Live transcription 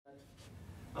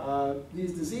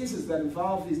these diseases that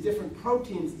involve these different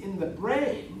proteins in the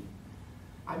brain,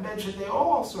 I mentioned they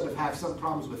all sort of have some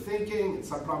problems with thinking, and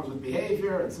some problems with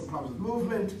behavior, and some problems with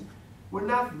movement. We're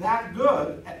not that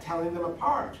good at telling them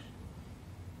apart.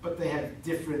 But they have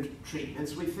different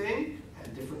treatments, we think,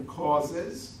 and different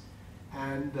causes,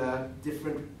 and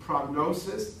different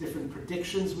prognosis, different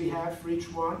predictions we have for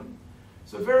each one.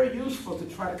 So very useful to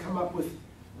try to come up with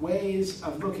ways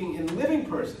of looking in the living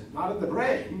person, not in the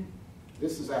brain.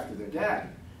 This is after they're dead.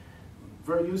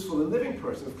 Very useful in the living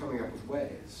person of coming up with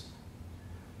ways.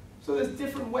 So there's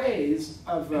different ways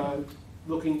of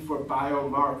looking for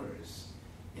biomarkers.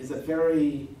 It's a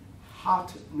very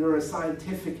hot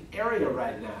neuroscientific area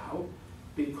right now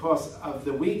because of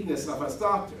the weakness of us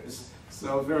doctors.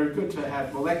 So very good to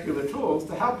have molecular tools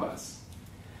to help us.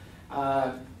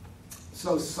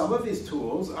 So some of these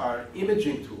tools are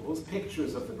imaging tools,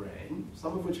 pictures of the brain,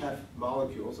 some of which have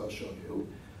molecules, I'll show you.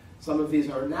 Some of these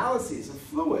are analyses of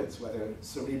fluids, whether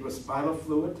cerebrospinal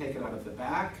fluid taken out of the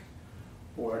back,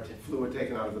 or fluid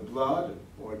taken out of the blood,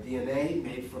 or DNA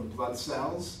made from blood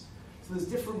cells. So there's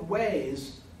different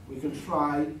ways we can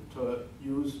try to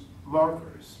use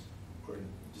markers or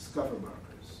discover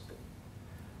markers.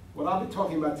 What I'll be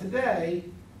talking about today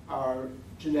are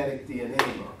genetic DNA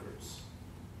markers.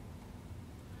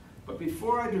 But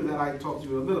before I do that, I talk to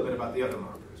you a little bit about the other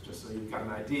markers, just so you've got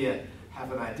an idea,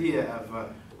 have an idea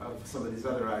of some of these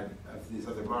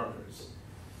other markers.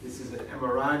 This is an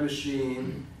MRI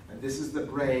machine, and this is the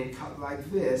brain cut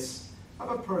like this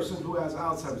of a person who has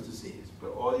Alzheimer's disease.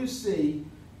 But all you see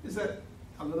is that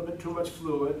a little bit too much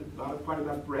fluid, not quite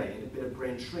enough brain, a bit of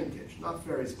brain shrinkage, not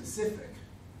very specific.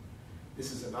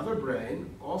 This is another brain,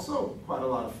 also quite a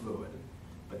lot of fluid,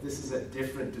 but this is a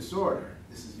different disorder.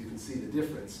 This is, you can see the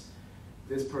difference.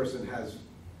 This person has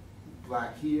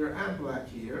black here and black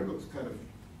here, it looks kind of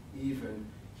even.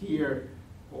 Here,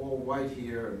 all white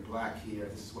here and black here.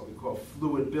 This is what we call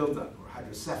fluid buildup, or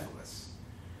hydrocephalus.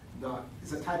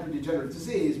 It's a type of degenerative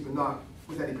disease, but not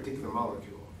with any particular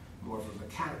molecule, more of a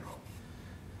mechanical.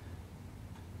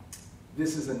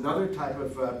 This is another type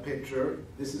of picture.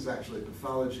 This is actually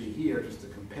pathology here, just to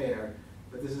compare,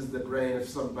 but this is the brain of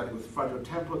somebody with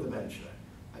frontotemporal dementia.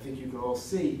 I think you can all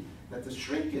see that the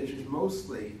shrinkage is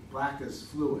mostly black as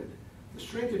fluid. The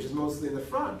shrinkage is mostly in the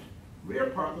front.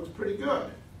 Rear part looks pretty good,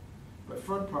 but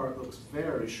front part looks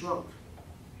very shrunk.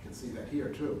 You can see that here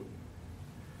too.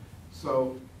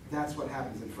 So that's what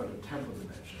happens in frontotemporal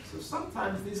dementia. So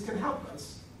sometimes these can help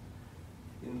us.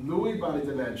 In Lewy body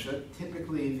dementia,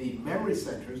 typically the memory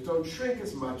centers don't shrink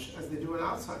as much as they do in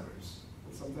Alzheimer's.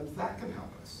 And sometimes that can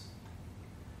help us.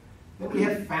 Then we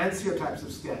have fancier types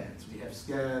of scans. We have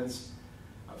scans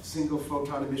of single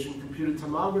photon emission computed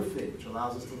tomography, which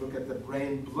allows us to look at the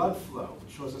brain blood flow,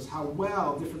 which shows us how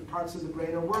well different parts of the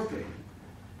brain are working.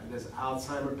 And there's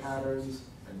Alzheimer patterns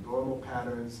and normal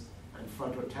patterns and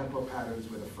frontotemporal patterns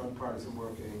where the front part isn't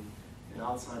working. In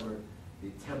Alzheimer,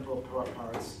 the temporal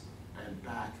parts and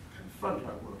back and front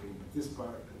are working, but this part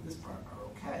and this part are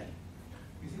okay.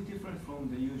 Is it different from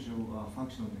the usual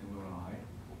functional MRI?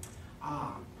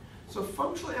 So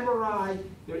functional MRI,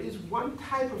 there is one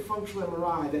type of functional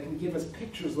MRI that can give us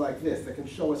pictures like this, that can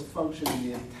show us function in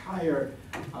the entire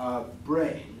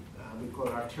brain. We call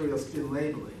it arterial spin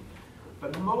labeling.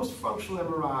 But most functional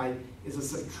MRI is a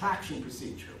subtraction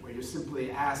procedure, where you're simply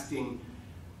asking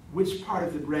which part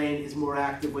of the brain is more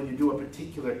active when you do a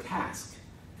particular task,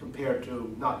 compared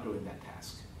to not doing that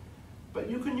task. But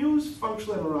you can use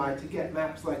functional MRI to get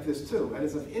maps like this too, and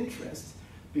it's of interest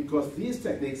because these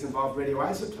techniques involve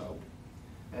radioisotope,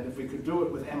 and if we could do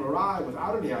it with MRI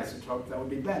without any isotope, that would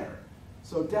be better.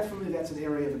 So definitely that's an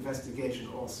area of investigation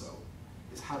also,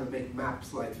 is how to make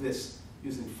maps like this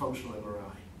using functional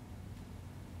MRI.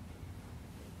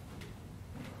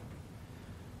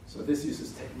 So this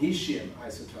uses technetium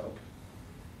isotope.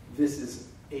 This is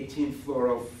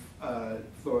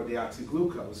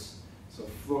 18-fluorodeoxyglucose, so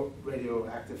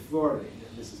radioactive fluorine.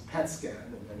 And this is PET scan,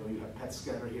 and I know you have PET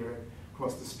scanner here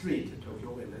across the street at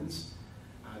Tokyo Women's.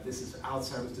 This is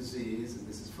Alzheimer's disease, and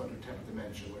this is frontotemporal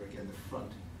dementia, where again the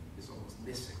front is almost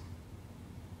missing.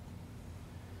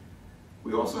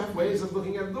 We also have ways of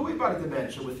looking at Lewy body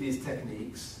dementia with these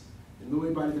techniques. In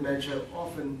Lewy body dementia,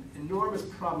 often enormous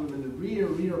problem in the rear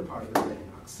part of the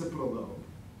brain, occipital lobe.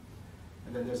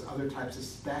 And then there's other types of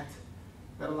SPECT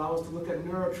that allow us to look at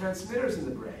neurotransmitters in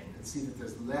the brain and see that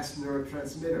there's less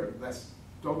neurotransmitter, less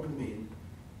dopamine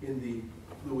in the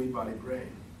Lewy body brain.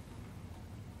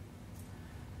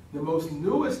 The most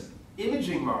newest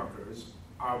imaging markers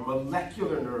are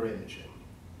molecular neuroimaging.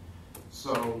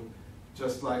 So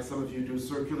just like some of you do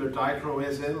circular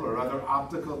dichroism or other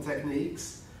optical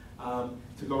techniques,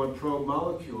 to go and probe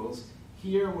molecules.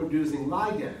 Here we're using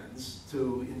ligands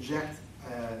to inject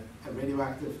a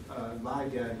radioactive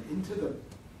ligand into the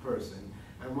person.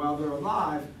 And while they're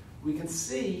alive, we can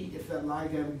see if that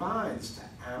ligand binds to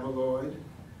amyloid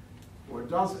or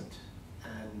doesn't.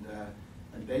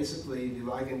 And basically, the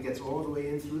ligand gets all the way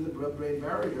in through the blood-brain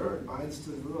barrier and binds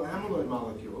to the little amyloid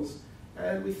molecules.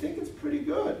 And we think it's pretty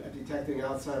good at detecting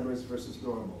Alzheimer's versus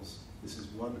normals. This is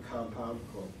one compound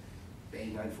called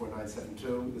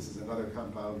A94972. This is another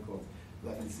compound called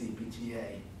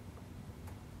 11C-PTA.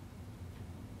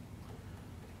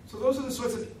 So those are the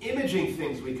sorts of imaging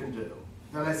things we can do.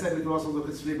 And I said we can also look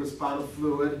at cerebrospinal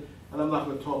fluid, and I'm not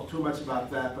going to talk too much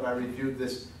about that, but I reviewed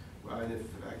this, and if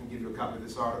I can give you a copy of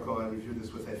this article, I reviewed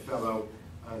this with a fellow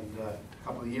a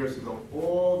couple of years ago,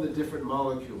 all the different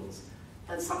molecules.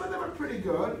 And some of them are pretty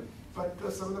good, but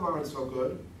some of them aren't so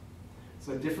good.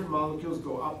 So different molecules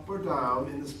go up or down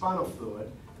in the spinal fluid,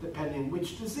 depending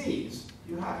which disease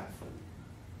you have,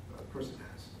 a person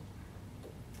has.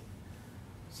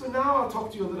 So now I'll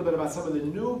talk to you a little bit about some of the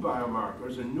new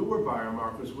biomarkers or newer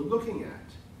biomarkers we're looking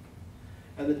at.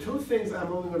 And the two things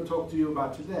I'm only going to talk to you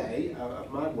about today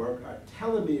of my work are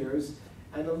telomeres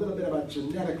and a little bit about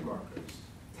genetic markers.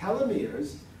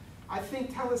 Telomeres, I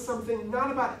think, tell us something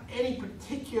not about any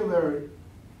particular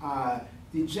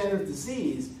degenerative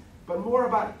disease, but more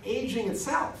about aging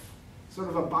itself, sort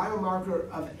of a biomarker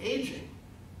of aging.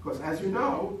 Because as you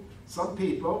know, some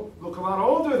people look a lot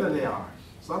older than they are.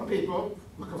 Some people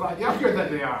look a lot younger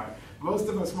than they are. Most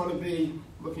of us want to be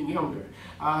looking younger.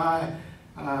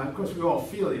 Of course, we all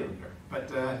feel younger.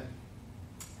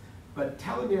 But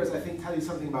telomeres, I think, tell you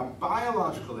something about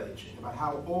biological aging, about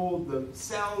how old the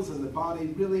cells in the body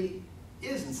really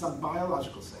is in some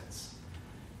biological sense.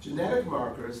 Genetic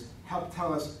markers help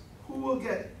tell us who will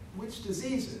get which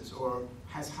diseases or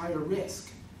has higher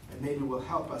risk, and maybe will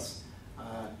help us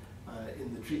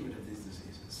in the treatment of these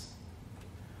diseases.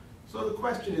 So the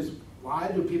question is,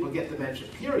 why do people get dementia,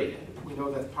 period? We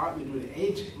know that's partly due to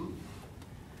aging,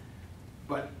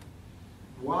 but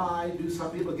why do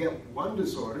some people get one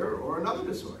disorder or another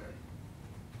disorder,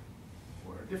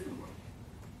 or a different one?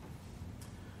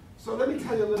 So let me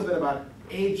tell you a little bit about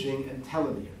aging and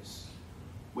telomeres.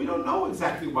 We don't know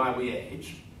exactly why we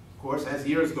age. Of course, as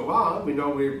years go on, we know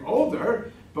we're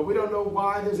older, but we don't know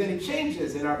why there's any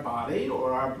changes in our body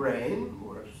or our brain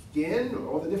or skin or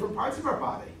all the different parts of our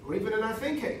body, or even in our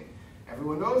thinking.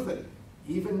 Everyone knows that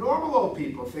even normal old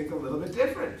people think a little bit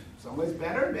different. Some ways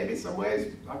better, maybe some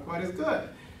ways not quite as good.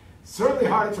 Certainly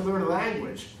harder to learn a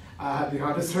language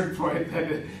beyond a certain point.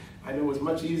 I know it was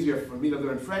much easier for me to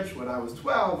learn French when I was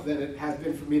 12 than it has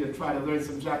been for me to try to learn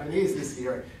some Japanese this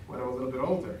year when I'm a little bit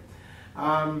older.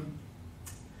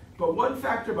 But one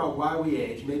factor about why we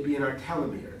age may be in our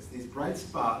telomeres. These bright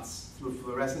spots through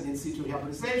fluorescent in situ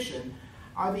hybridization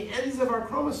are the ends of our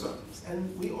chromosomes,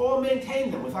 and we all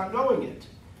maintain them without knowing it.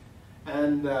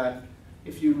 And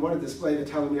if you want to display the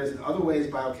telomeres in other ways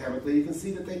biochemically, you can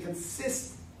see that they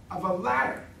consist of a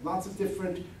ladder, lots of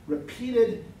different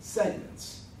repeated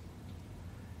segments.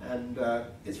 And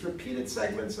it's repeated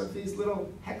segments of these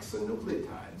little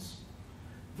hexanucleotides.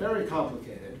 Very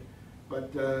complicated, but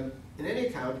in any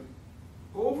account,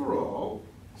 overall,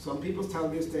 some people's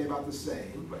telomeres stay about the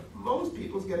same, but most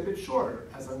people's get a bit shorter,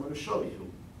 as I'm going to show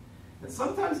you. And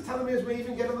sometimes telomeres may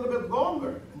even get a little bit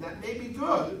longer, and that may be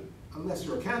good, unless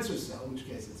you're a cancer cell, in which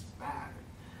case it's bad.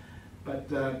 But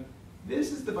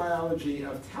this is the biology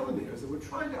of telomeres that we're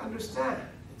trying to understand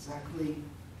exactly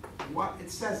what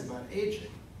it says about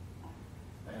aging.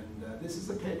 And this is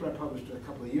a paper I published a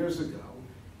couple of years ago,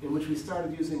 in which we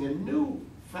started using a new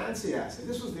fancy assay.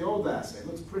 This was the old assay. It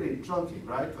looks pretty junky,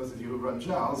 right? Those of you who run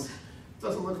gels. It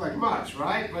doesn't look like much,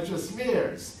 right? Bunch of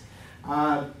smears.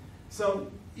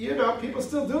 So, you know, people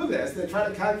still do this. They try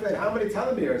to calculate how many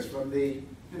telomeres from the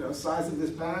size of this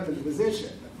band and the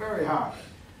position. Very hard.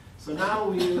 So now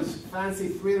we use fancy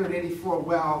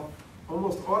 384-well,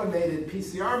 almost automated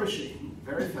PCR machine,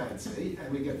 very fancy,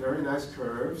 and we get very nice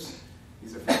curves.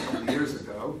 These are from a couple of years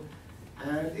ago.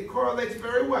 And it correlates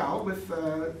very well with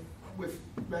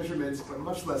measurements, but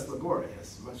much less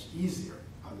laborious, much easier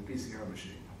on the PCR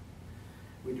machine.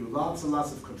 We do lots and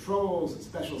lots of controls and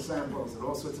special samples and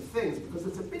all sorts of things because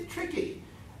it's a bit tricky,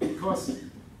 because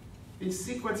these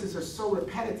sequences are so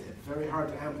repetitive, very hard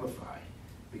to amplify,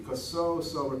 because so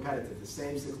repetitive, the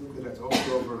same 6 nucleotides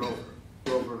over and over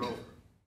and over and over.